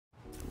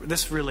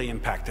this really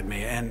impacted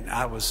me, and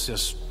I was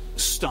just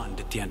stunned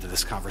at the end of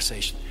this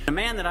conversation. A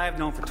man that I have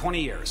known for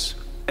 20 years,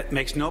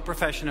 makes no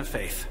profession of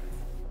faith,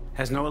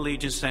 has no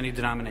allegiance to any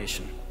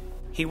denomination.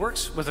 He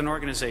works with an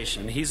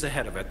organization, he's the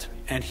head of it,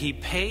 and he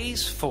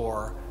pays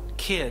for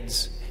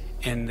kids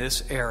in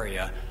this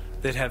area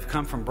that have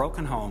come from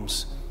broken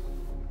homes.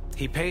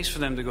 He pays for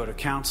them to go to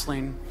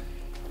counseling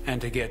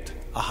and to get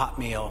a hot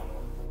meal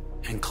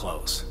and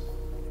clothes.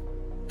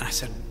 And I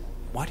said,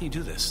 why do you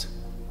do this?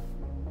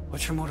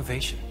 What's your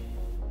motivation?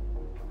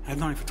 I've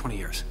known him for 20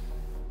 years.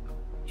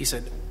 He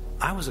said,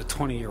 I was a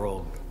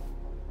 20-year-old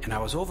and I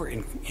was over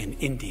in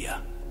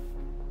India,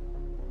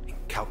 in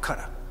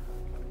Calcutta.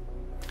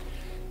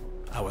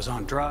 I was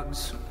on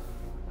drugs,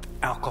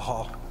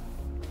 alcohol.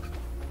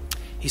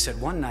 He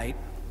said, one night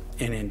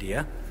in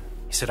India,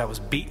 he said, I was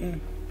beaten,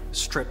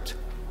 stripped,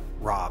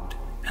 robbed,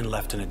 and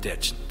left in a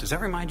ditch. Does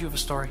that remind you of a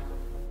story?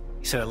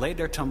 He said, I laid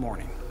there till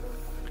morning,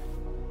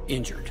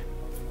 injured.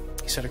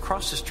 He said,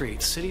 across the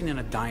street, sitting in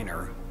a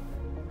diner,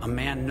 a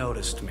man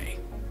noticed me.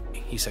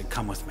 He said,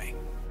 come with me.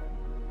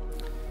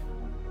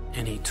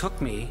 And he took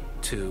me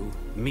to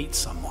meet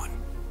someone.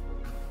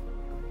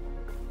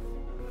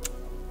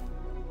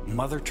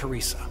 Mother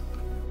Teresa.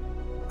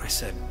 I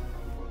said,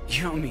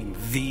 you don't mean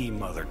the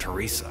Mother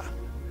Teresa,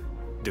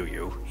 do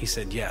you? He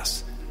said,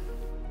 yes,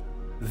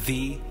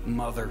 the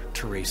Mother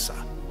Teresa.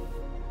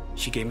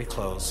 She gave me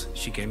clothes,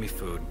 she gave me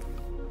food.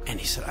 And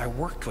he said, I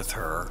worked with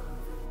her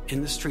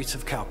in the streets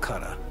of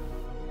Calcutta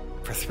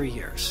for 3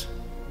 years.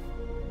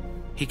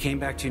 He came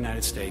back to the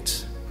United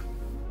States,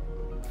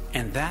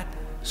 and that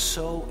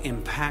so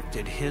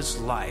impacted his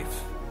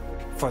life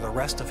for the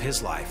rest of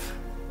his life.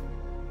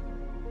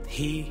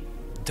 He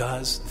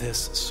does this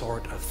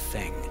sort of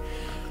thing.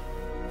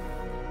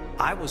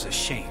 I was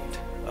ashamed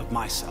of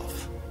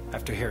myself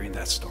after hearing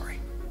that story.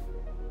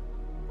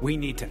 We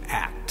need to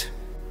act.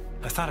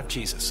 I thought of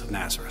Jesus of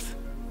Nazareth.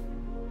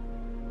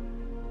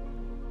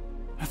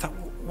 I thought,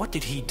 what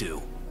did he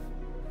do?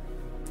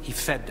 He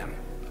fed them.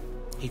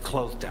 He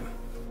clothed them.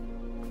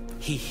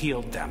 He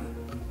healed them.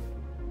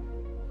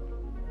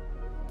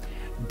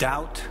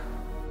 Doubt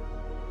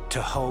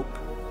to hope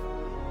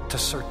to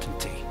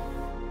certainty.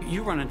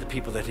 You run into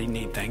people that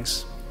need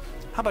things.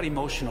 How about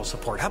emotional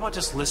support? How about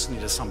just listening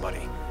to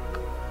somebody?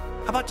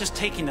 How about just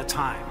taking the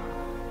time?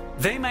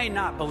 They may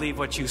not believe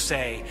what you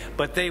say,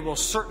 but they will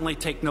certainly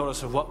take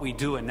notice of what we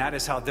do, and that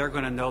is how they're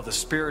going to know the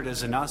Spirit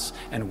is in us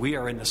and we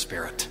are in the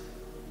Spirit.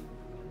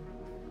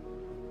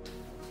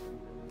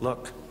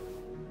 Look,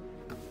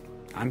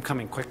 I'm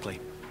coming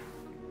quickly.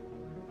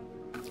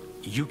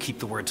 You keep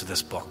the words of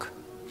this book.